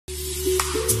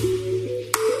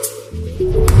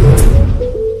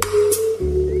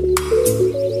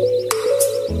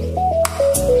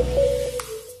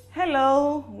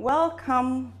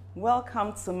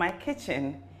Welcome to my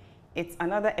kitchen. It's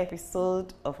another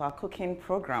episode of our cooking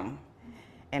program,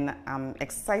 and I'm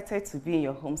excited to be in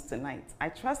your homes tonight. I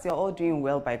trust you're all doing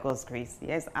well by God's grace.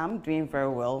 Yes, I'm doing very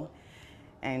well,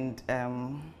 and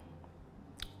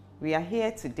we are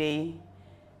here today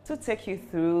to take you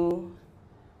through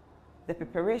the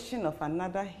preparation of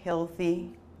another healthy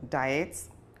diet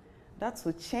that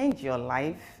will change your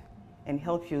life and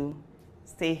help you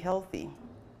stay healthy.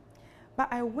 But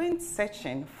I went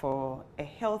searching for a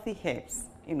healthy herbs,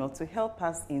 to help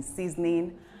us in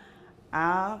seasoning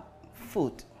our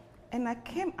food. And I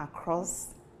came across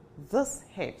this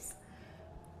herbs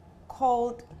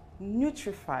called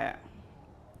Nutrifier.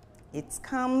 It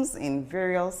comes in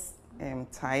various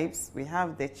types. We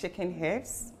have the chicken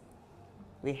herbs,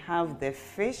 we have the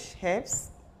fish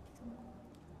herbs,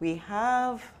 we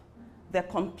have the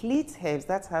complete herbs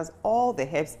that has all the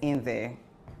herbs in there.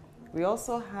 We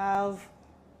also have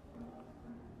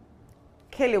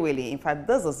kelewele. In fact,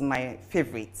 this is my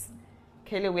favorite.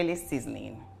 Kelewele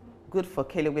seasoning, good for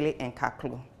kelewele and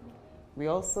kaklu. We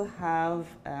also have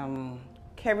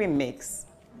curry mix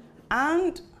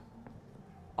and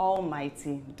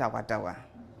almighty dawa dawa.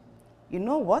 You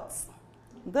know what?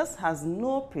 This has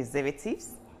no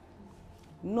preservatives,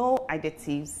 no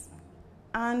additives,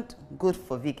 and good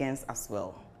for vegans as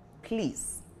well.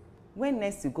 Please, when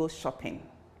next you go shopping,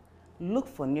 look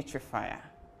for Nutrifier.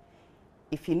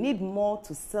 If you need more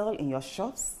to sell in your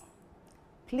shops,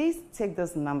 please take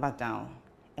this number down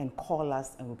and call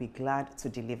us, and we'll be glad to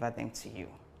deliver them to you.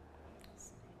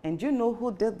 And do you know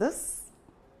who did this?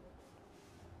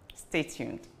 Stay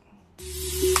tuned.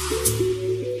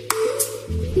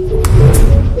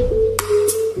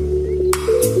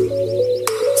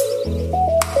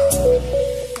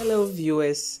 Hello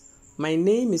viewers, my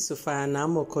name is Sophia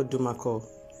Namoko Dumako.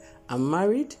 I'm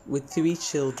married with 3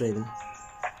 children.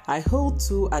 I hold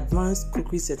 2 advanced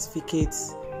cookery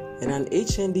certificates and an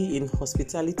HND in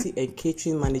hospitality and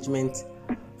catering management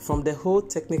from the Ho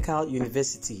Technical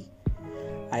University.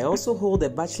 I also hold a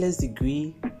bachelor's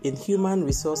degree in human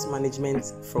resource management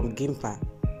from GIMPA.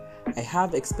 I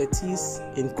have expertise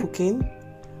in cooking,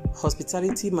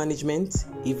 hospitality management,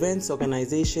 events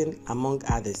organization, among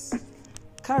others.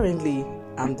 Currently,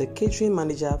 I'm the catering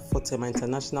manager for Tema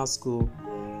International School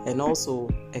and also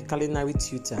a culinary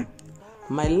tutor.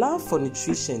 My love for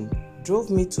nutrition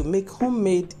drove me to make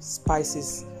homemade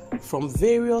spices from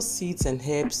various seeds and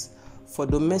herbs for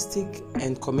domestic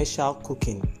and commercial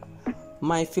cooking.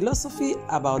 My philosophy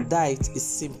about diet is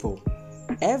simple.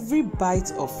 Every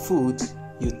bite of food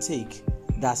you take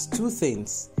does 2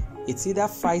 things. It's either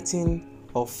fighting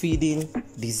or feeding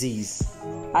disease.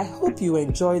 I hope you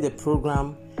enjoy the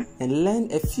program and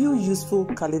learn a few useful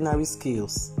culinary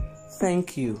skills.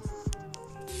 Thank you.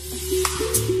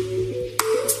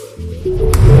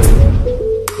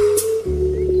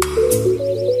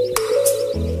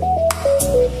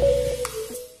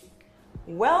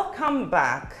 Welcome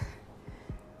back.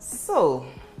 So,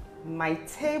 my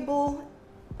table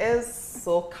is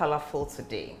so colorful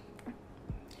today.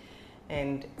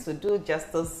 And to do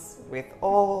justice with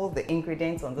all the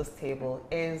ingredients on this table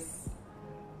is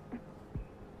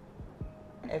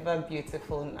ever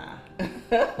beautiful now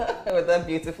with a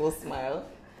beautiful smile.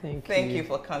 Thank you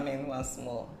for coming once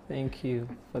more. Thank you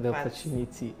for the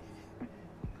opportunity.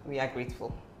 We are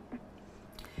grateful.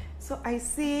 So I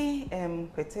see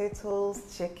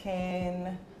potatoes,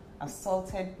 chicken,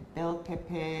 assaulted bell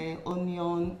pepper,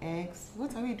 onion, eggs.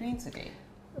 What are we doing today?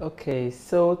 Okay,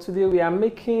 so today we are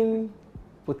making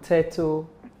potato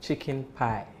chicken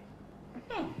pie.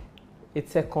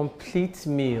 It's a complete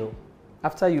meal.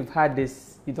 After you've had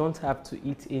this, you don't have to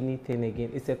eat anything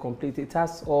again. It's a complete, it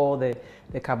has all the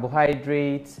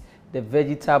carbohydrates, the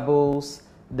vegetables,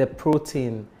 the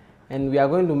protein. And we are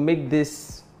going to make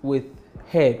this with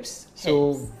herbs.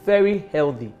 So very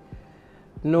healthy.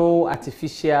 No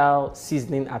artificial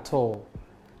seasoning at all.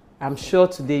 I'm sure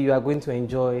today you are going to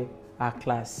enjoy our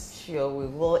class. Sure, we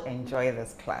will enjoy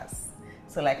this class.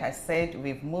 So like I said,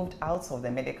 we've moved out of the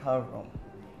medical room.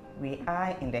 We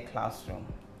are in the classroom.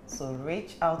 So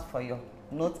reach out for your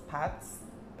notepads,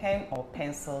 pen or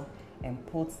pencil, and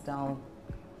put down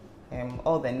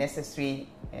all the necessary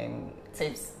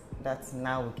tips that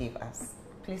now will give us.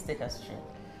 Please take us through.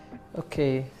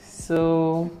 Okay,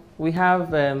 so we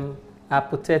have our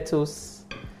potatoes,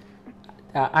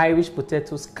 our Irish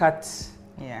potatoes cut,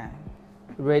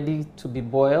 ready to be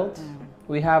boiled.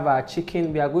 We have our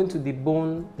chicken. We are going to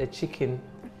debone the chicken.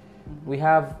 We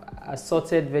have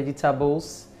assorted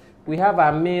vegetables. We have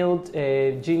our milled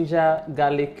ginger,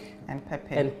 garlic, and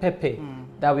pepper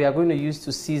that we are going to use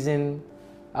to season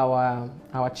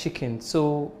our chicken.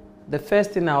 So The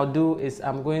first thing I'll do is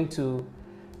I'm going to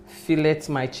fillet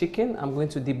my chicken. I'm going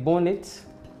to debone it.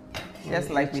 Just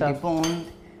like we deboned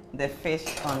the fish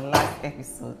on last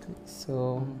episode.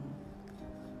 So,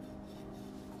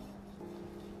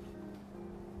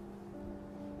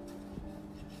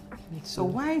 so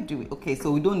why do we? Okay,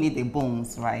 so we don't need the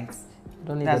bones, right?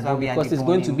 Don't need the bone because it's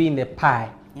going to be in a pie.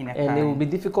 And it will be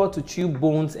difficult to chew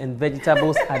bones and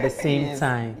vegetables at the same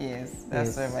time. Yes,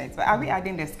 that's right. But are we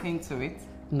adding the skin to it?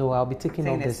 No, I'll be taking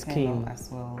off the skin as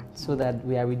well, so that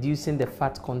we are reducing the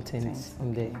fat content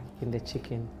in the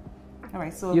chicken. All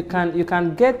right, so you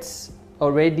can get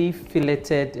already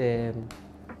filleted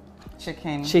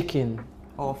chicken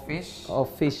or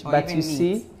fish, but you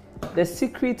see, the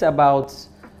secret about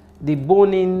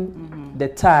deboning the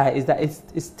thigh is that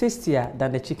it's tastier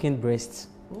than the chicken breast.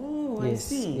 Oh,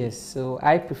 yes, I see. Yes, so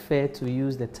I prefer to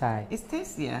use the thigh. It's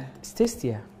tastier. It's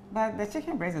tastier. But the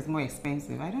chicken breast is more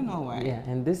expensive. I don't know why. Yeah,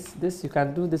 and this you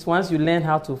can do this once you learn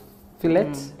how to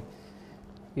fillet.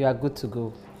 You are good to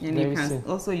go. And you can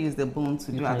also use the bone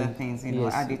to do other things. You know,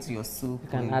 add it to your soup. You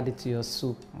can add it to your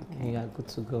soup. Okay. And you are good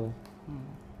to go.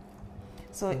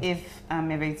 So if I'm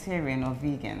a vegetarian or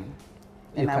vegan,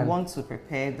 and I want to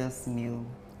prepare this meal,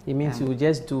 it means you will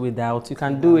just do without. You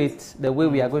can do it the way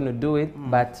we are going to do it,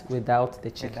 but without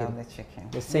the chicken. Without the chicken.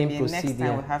 The same procedure. Next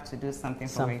time we'll have to do something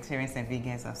for vegetarians and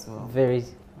vegans as well. Very,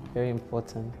 very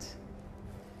important.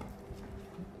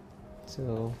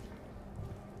 So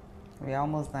we are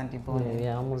almost done deboning. Yeah, we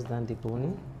are almost done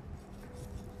deboning.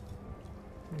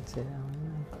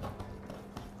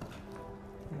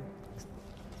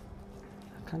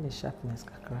 Kind of sharpness,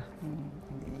 kakra.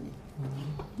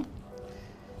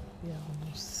 Yeah,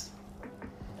 almost.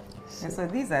 So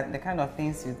these are the kind of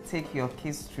things you take your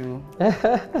kids through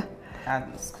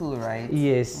at school, right?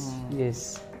 Yes,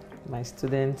 yes. My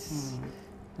students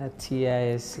at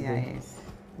TIS,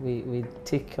 we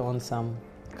take on some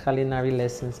culinary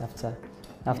lessons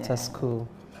after school.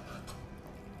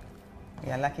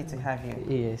 We are lucky to have you.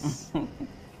 Yes.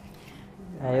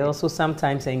 I also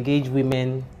sometimes engage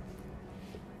women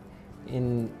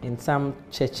in some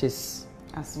churches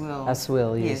as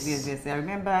well. Yes. Yes. I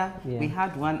remember we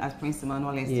had one at Prince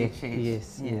Emmanuel Estate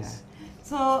Church. Yes.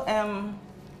 So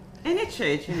any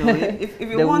church, you know, if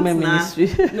you want now,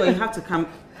 no, you have to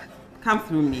come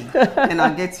through me, and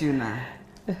I'll get you now.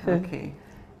 Okay.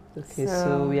 Okay.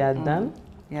 So we are done.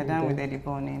 We are done with the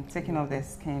deboning, taking off the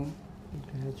skin.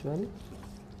 Gradually.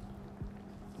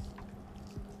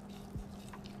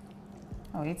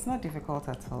 Oh, it's not difficult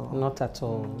at all. Not at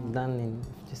all. Done in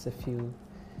just a few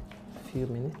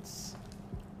minutes.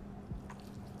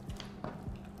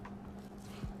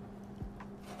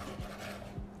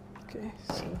 Okay,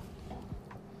 so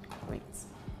wait.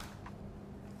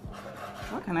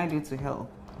 What can I do to help?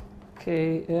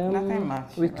 Okay, nothing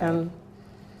much. We can.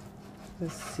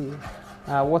 Let's see.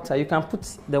 Water. You can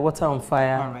put the water on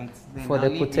fire. All right. Then for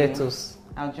the potatoes.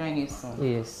 I'll join you soon.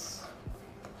 Yes.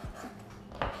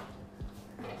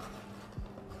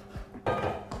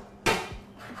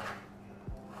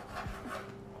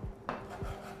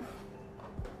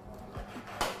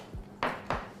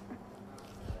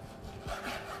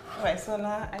 Right, so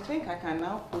now I think I can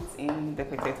now put in the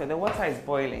potato. The water is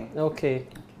boiling. Okay.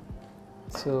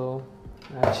 So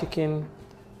our chicken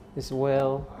is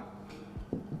well.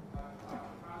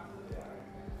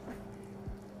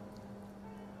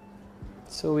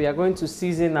 So we are going to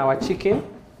season our chicken.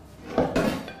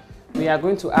 We are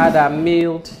going to add our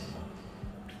milled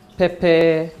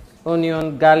pepper,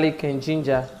 onion, garlic, and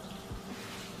ginger.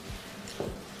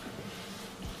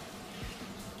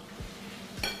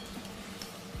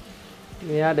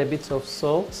 We add a bit of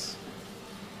salt.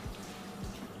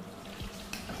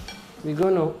 We're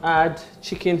going to add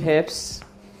chicken herbs.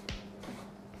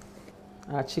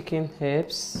 Our chicken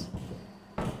herbs.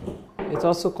 It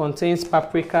also contains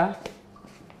paprika.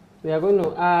 We are going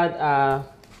to add our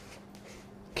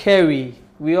curry.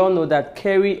 We all know that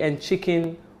curry and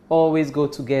chicken always go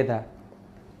together.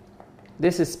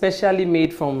 This is specially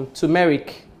made from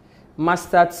turmeric,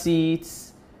 mustard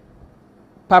seeds,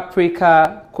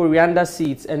 paprika, coriander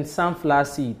seeds, and sunflower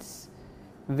seeds.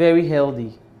 Very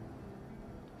healthy.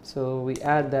 So we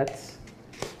add that.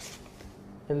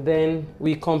 And then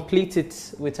we complete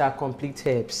it with our complete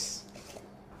herbs,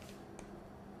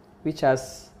 which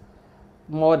has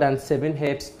more than 7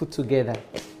 herbs put together.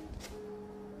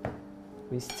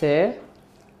 We stir.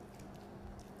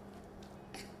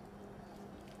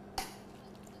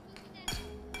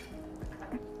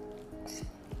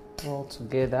 All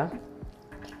together.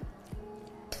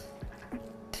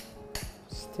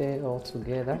 Stir all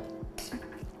together.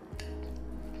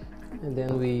 and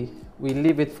then we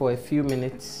leave it for a few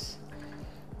minutes.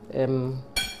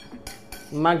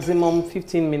 Maximum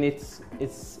 15 minutes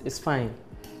is fine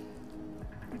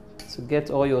to get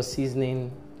all your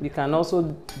seasoning. You can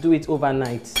also do it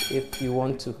overnight if you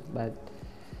want to, but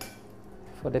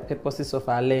for the purposes of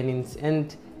our learnings.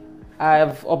 And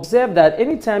I've observed that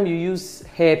anytime you use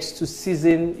herbs to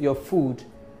season your food,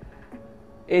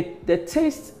 the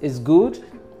taste is good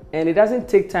and it doesn't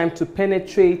take time to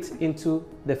penetrate into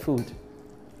the food.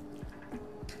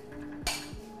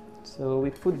 So we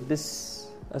put this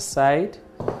aside.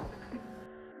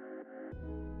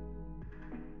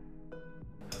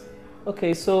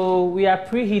 Okay, so we are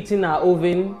preheating our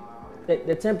oven.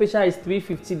 The temperature is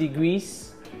 350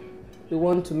 degrees. We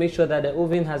want to make sure that the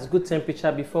oven has good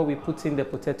temperature before we put in the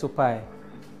potato pie.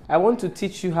 I want to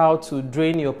teach you how to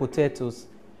drain your potatoes.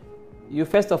 You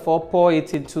first of all pour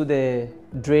it into the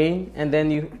drain, and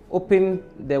then you open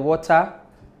the water.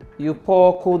 You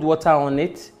pour cold water on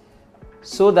it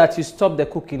so that you stop the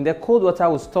cooking. The cold water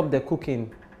will stop the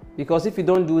cooking, because if you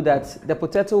don't do that, the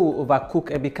potato will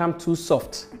overcook and become too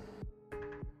soft.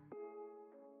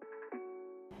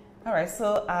 All right,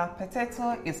 so our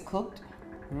potato is cooked,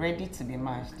 ready to be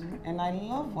mashed. And I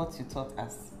love what you taught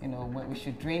us, when we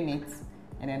should drain it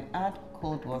and then add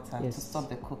cold water to stop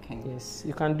the cooking. Yes,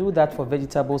 you can do that for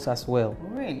vegetables as well.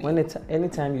 Really?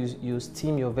 Anytime you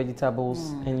steam your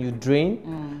vegetables and you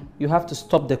drain, you have to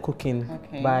stop the cooking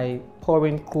by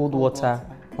pouring cold water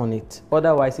on it.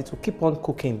 Otherwise, it will keep on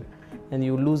cooking and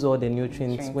you lose all the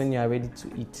nutrients when you are ready to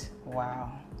eat.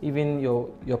 Wow. Even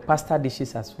your pasta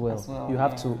dishes as well. You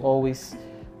have to always,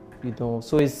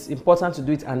 so it's important to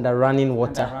do it under running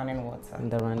water.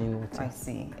 Under running water. I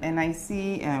see. And I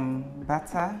see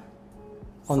butter.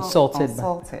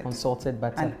 Unsalted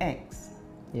butter. And eggs.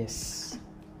 Yes.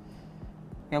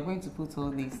 We are going to put all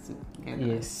these together.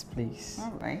 Yes, please.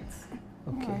 All right.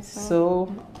 Okay, all right,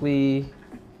 so we're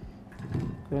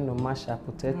going to mash our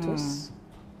potatoes.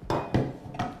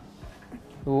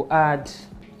 We'll add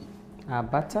our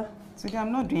butter. So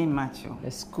I'm not doing much.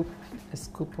 A scoop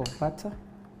of butter.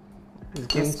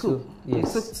 A scoop?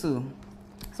 Yes. A scoop too.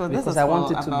 So this because is I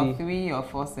want it to about be 3 or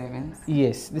 4 servings?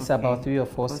 Yes, this is about 3 or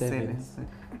 4 servings.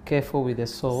 Careful with the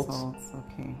salt.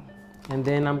 Okay. And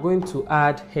then I'm going to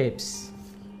add herbs.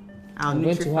 I'm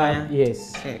going to add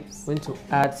herbs. I'm going to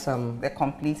add some... The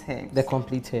complete herbs. The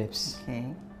complete herbs.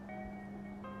 Okay.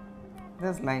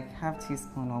 That's like half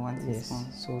teaspoon or 1 teaspoon.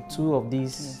 Yes. So 2 of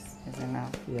these is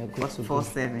enough. We are good to 4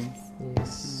 servings.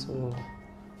 Yes. So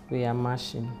we are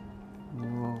mashing.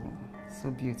 Whoa, so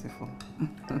beautiful.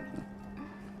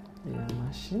 We are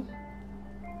mashing.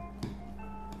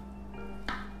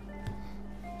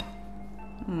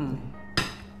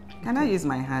 Can I use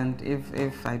my hand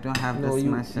if I don't have this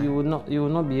masher? You will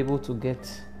not be able to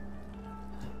get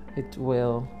it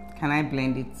well. Can I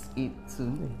blend it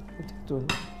too?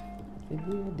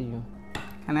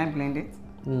 Can I blend it?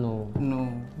 No.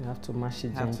 You have to mash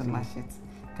it gently.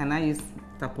 Can I use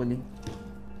tapoli?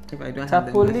 If I don't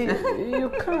tapoli, have the you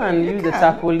can use the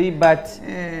tapoli, but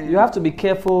you have to be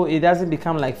careful it doesn't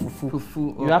become like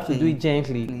fufu. You have to do it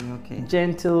gently.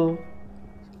 Gentle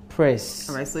press.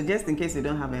 All right, so just in case you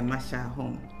don't have a masher at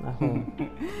home,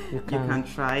 you can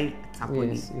try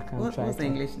tapoli. Yes, you can try. What's the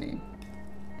English name?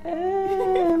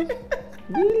 Really?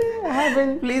 I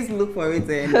haven't. Please look for it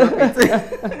and drop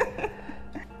it.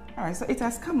 All right, so it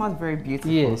has come out very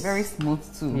beautiful. Yes. Very smooth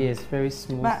too. Yes, very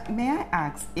smooth. But may I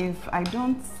ask, if I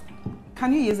don't,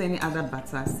 can you use any other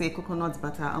butter, say coconut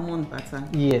butter, almond butter?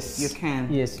 Yes. You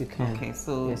can? Yes, you can. Okay,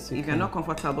 so if you're not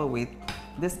comfortable with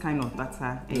this kind of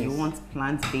butter and you want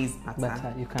plant-based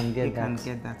butter, you can get that. You can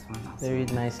get that one also. Very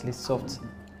nicely soft.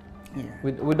 Yeah.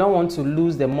 We don't want to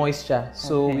lose the moisture,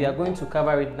 so we are going to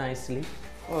cover it nicely.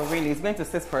 Oh, really? It's going to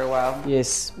sit for a while?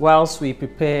 Yes, whilst we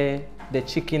prepare the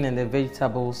chicken and the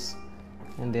vegetables,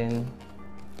 and then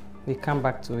we come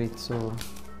back to it. So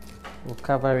we'll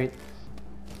cover it.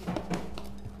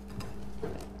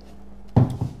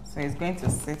 So it's going to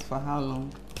sit for how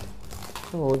long?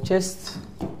 So just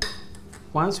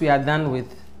once we are done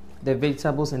with the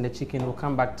vegetables and the chicken, we'll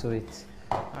come back to it.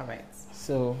 All right.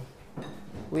 So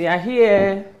we are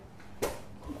here.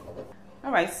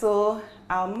 All right, so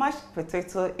our mashed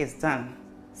potato is done,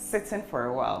 sitting for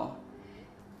a while.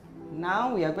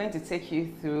 Now we are going to take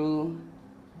you through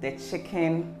the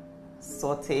chicken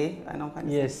saute.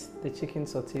 Yes, the chicken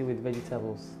saute with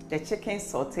vegetables. The chicken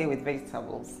saute with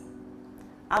vegetables.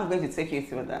 I'm going to take you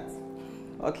through that.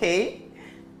 Okay?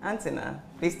 Antina,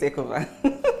 please take over.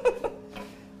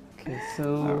 Okay,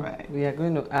 so we are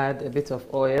going to add a bit of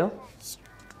oil.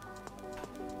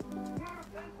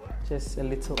 Just a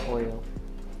little oil.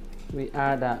 We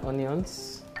add our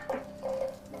onions.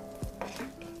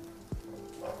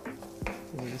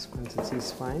 And this quantity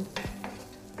is fine.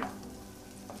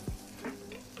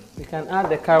 We can add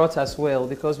the carrots as well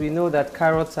because we know that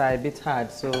carrots are a bit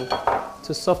hard. So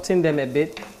to soften them a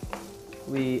bit,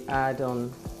 we add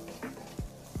on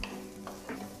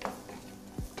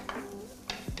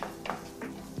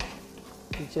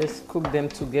we just cook them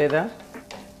together.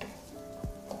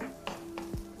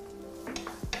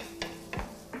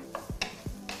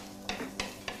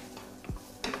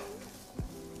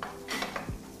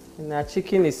 And our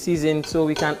chicken is seasoned, so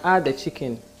we can add the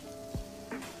chicken.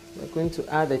 We're going to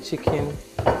add the chicken.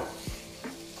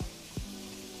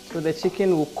 So the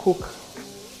chicken will cook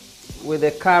with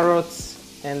the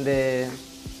carrots and the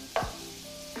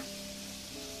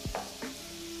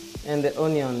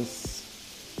onions.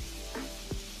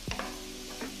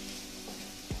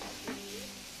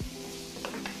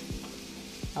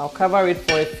 I'll cover it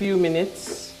for a few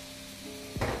minutes.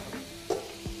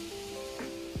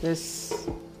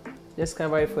 Just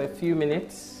cover it for a few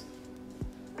minutes.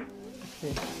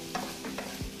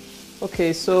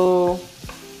 Okay, so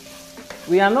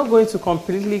we are not going to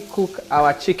completely cook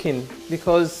our chicken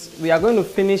because we are going to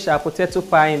finish our potato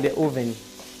pie in the oven.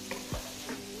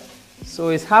 So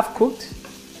it's half cooked,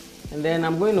 and then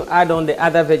I'm going to add on the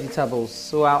other vegetables.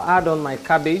 So I'll add on my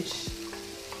cabbage.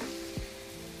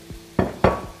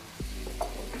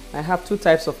 I have two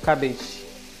types of cabbage.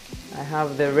 I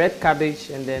have the red cabbage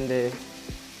and then the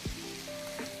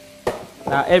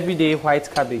everyday white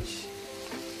cabbage.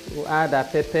 We'll add our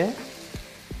pepper.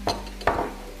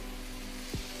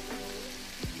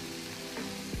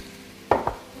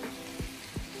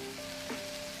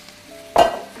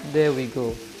 There we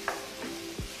go.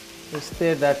 We'll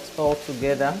stir that all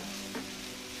together.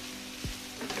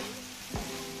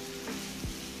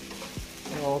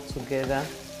 All together.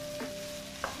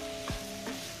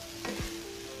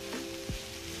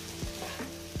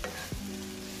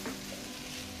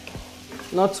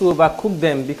 Not to overcook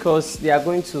them because they are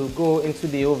going to go into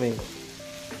the oven.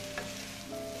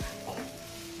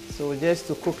 So just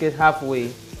to cook it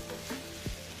halfway.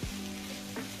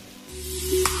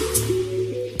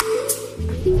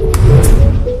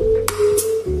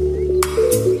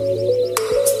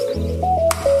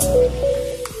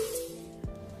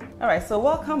 All right, so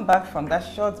welcome back from that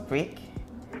short break.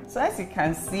 So as you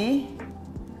can see,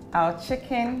 our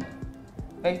chicken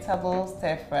vegetable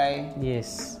stir fry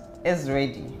is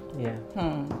ready. Yeah.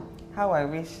 How I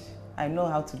wish I know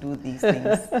how to do these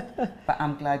things, but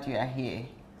I'm glad you are here.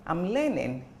 I'm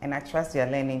learning, and I trust you are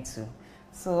learning too.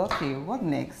 So, okay, what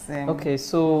next? Okay,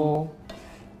 so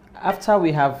after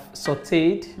we have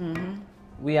sauteed,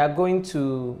 we are going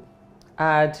to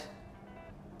add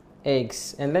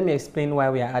eggs. And let me explain why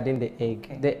we are adding the egg.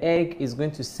 Okay. The egg is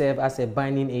going to serve as a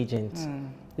binding agent.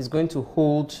 It's going to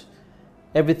hold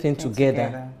everything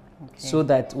together. Okay. So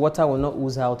that water will not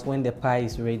ooze out when the pie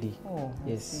is ready. Oh,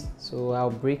 yes. So I'll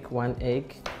break one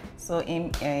egg. So in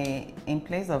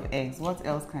place of eggs, what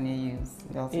else can you use?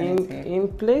 In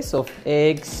place of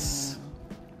eggs,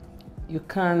 you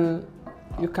can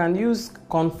use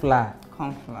corn flour.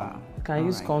 Corn flour. You can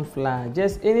use corn flour.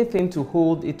 Just anything to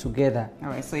hold it together. All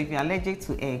right. So if you're allergic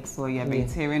to eggs, or you're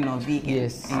vegetarian or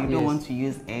vegan, and you don't want to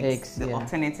use eggs, the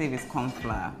alternative is corn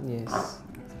flour. Yes.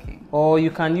 Or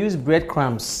you can use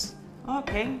breadcrumbs.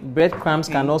 Okay. Breadcrumbs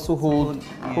can also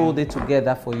hold it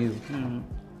together for you.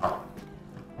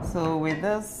 So with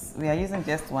this, we are using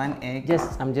just one egg.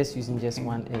 I'm just using just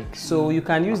one egg. So you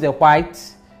can use the white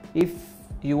if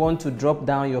you want to drop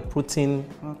down your protein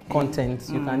content.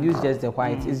 You can use just the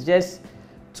white. It's just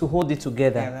to hold it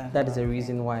together. That is the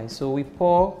reason why. So we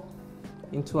pour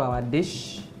into our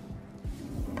dish.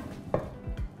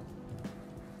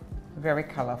 Very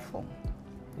colorful.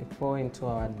 We pour into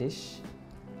our dish.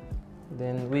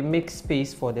 Then we make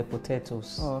space for the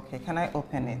potatoes. Oh, okay. Can I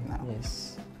open it now?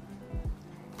 Yes.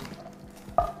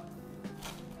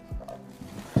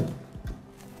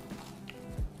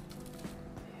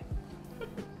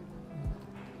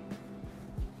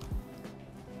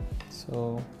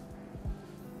 So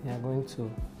we are going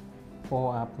to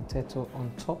pour our potato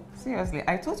on top. Seriously,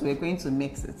 I thought we were going to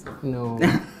mix it. No.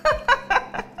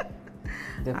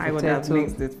 I would have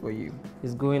mixed it for you.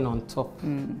 It's going on top.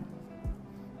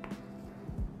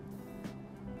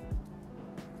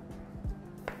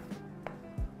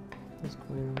 It's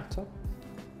going on top.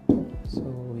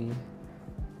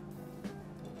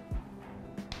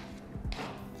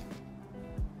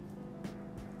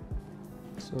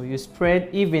 So you spread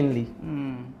evenly.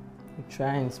 You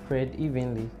try and spread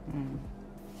evenly.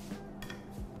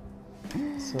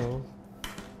 So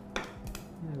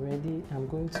Ready? I'm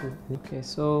going to. Okay,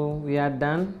 so we are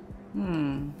done.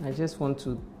 I just want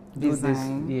to do this.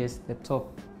 Yes, the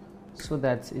top, so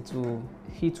that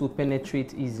heat will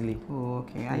penetrate easily. Oh,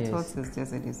 okay. I thought it was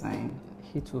just a design.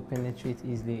 Heat will penetrate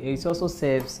easily. It also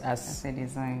serves as a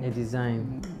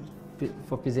design.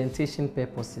 For presentation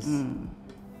purposes.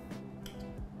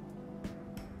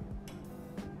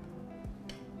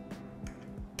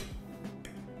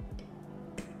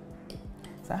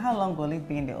 So how long will it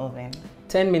be in the oven?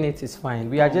 10 minutes is fine.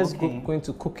 We are just going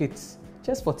to cook it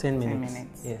just for 10 minutes. 10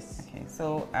 minutes. Yes. Okay.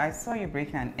 So I saw you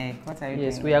breaking an egg. What are you doing?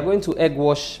 Yes, we are going to egg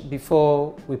wash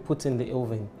before we put in the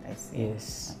oven. I see.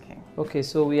 Yes. Okay. Okay,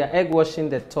 so we are egg washing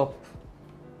the top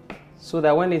so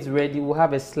that when it's ready, we'll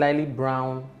have a slightly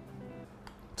brown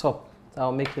top that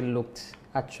will make it look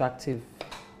attractive.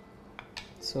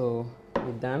 So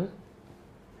we're done.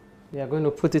 We are going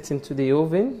to put it into the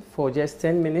oven for just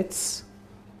 10 minutes.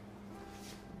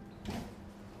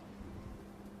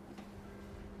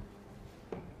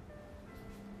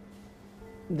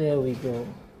 There we go.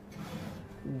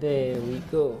 There we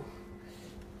go.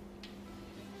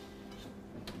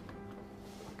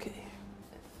 Okay.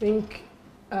 I think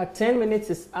 10 minutes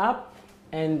is up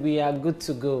and we are good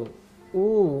to go.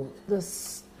 Ooh,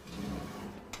 this.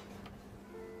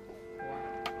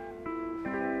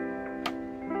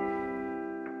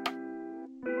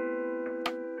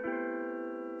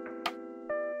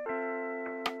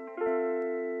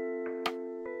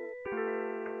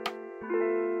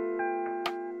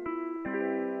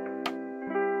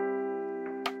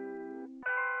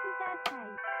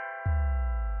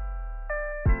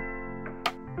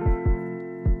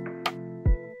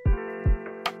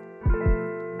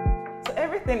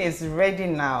 Everything is ready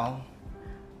now.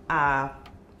 Our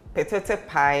potato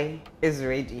pie is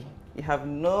ready. You have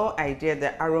no idea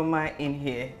the aroma in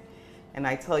here. And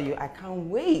I tell you, I can't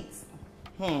wait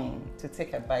to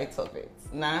take a bite of it.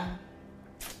 Nah.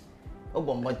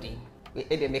 Obomodi.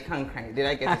 Did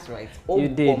I get this right? You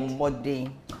did.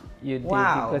 Obomodi. You did.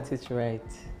 Wow. You got it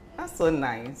right. That's so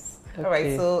nice. Okay. All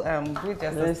right, so do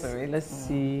justice to it. Let's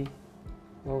see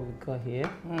what we got here.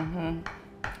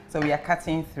 So we are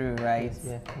cutting through, right? Yes,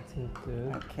 we are cutting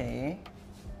through. Okay.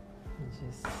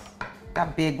 Just...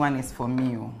 That big one is for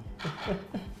me.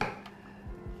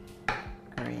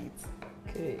 Great.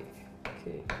 Okay.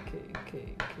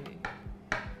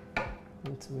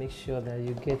 Want to make sure that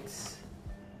you get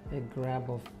a grab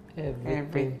of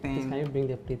everything. Please, can you bring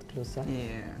the plate closer?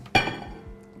 Yeah.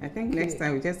 I think next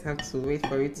time we just have to wait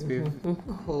for it to be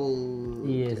cold.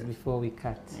 Yes, before we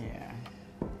cut. Yeah.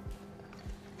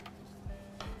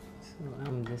 So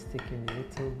I'm just taking a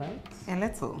little bite. A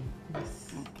little?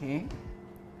 Yes. Okay.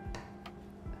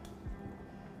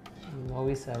 I'm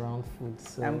always around food,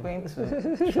 so I'm going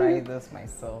to try this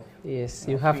myself. Yes,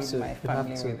 you have to. My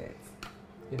family with it.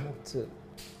 You have to.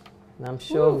 And I'm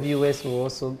sure viewers will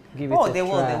also give it a try. Oh, they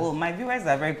will. My viewers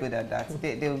are very good at that.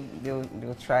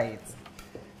 They'll try it.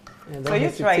 So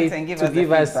you try it and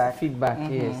give us feedback.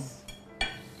 Yes.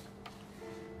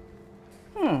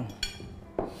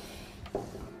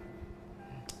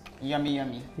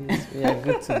 Yummy. Yes, we are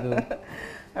good to go.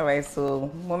 All right,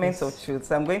 so moment of truth.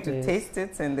 So I'm going to taste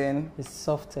it and then... It's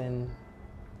soft and...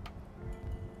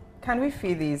 Can we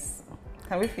feed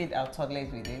our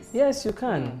toddlers with this? Yes, you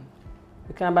can.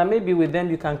 You can, but maybe with them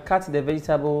you can cut the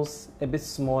vegetables a bit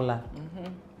smaller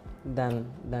than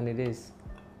it is.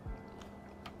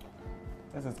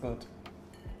 This is good.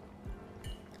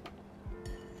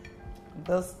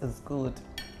 This is good.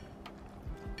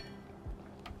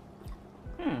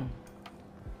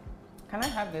 Can I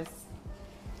have this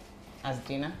as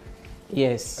dinner?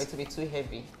 Yes. Or it will be too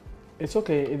heavy? It's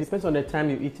okay. It depends on the time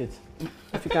you eat it.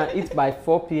 If you can eat by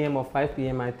 4 p.m. or 5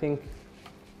 p.m., I think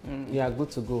you are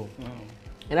good to go.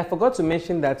 And I forgot to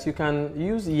mention that you can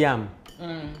use yam.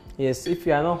 Yes, if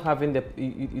you are not having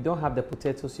you don't have the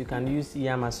potatoes, you can use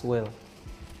yam as well.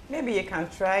 Maybe you can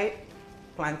try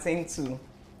plantain too.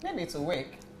 Maybe it will work.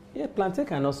 Yeah, plantain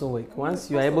can also work. Once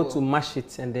you are able to mash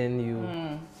it and then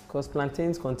you... Because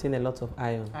plantains contain a lot of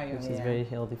iron which is very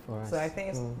healthy for us. So I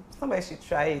think somebody should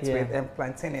try it with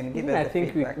plantain and give us the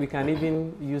feedback. I think we can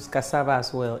even use cassava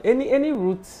as well. Any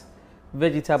root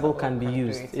vegetable can be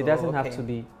used. It doesn't have to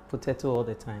be potato all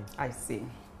the time. I see.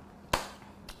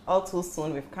 All too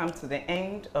soon, we've come to the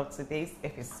end of today's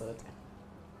episode.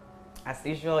 As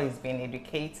usual, it's been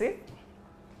educative,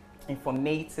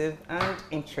 informative, and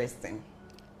interesting.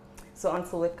 So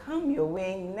until we come your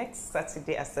way next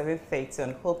Saturday at 7:30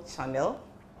 on Hope Channel,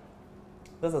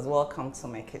 this is Welcome to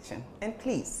My Kitchen. And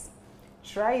please,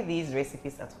 try these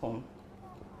recipes at home.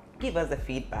 Give us the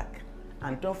feedback.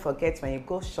 And don't forget, when you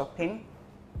go shopping,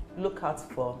 look out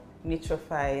for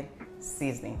Nutrified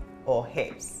seasoning or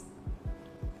herbs.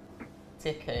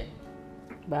 Take care.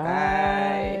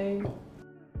 Bye.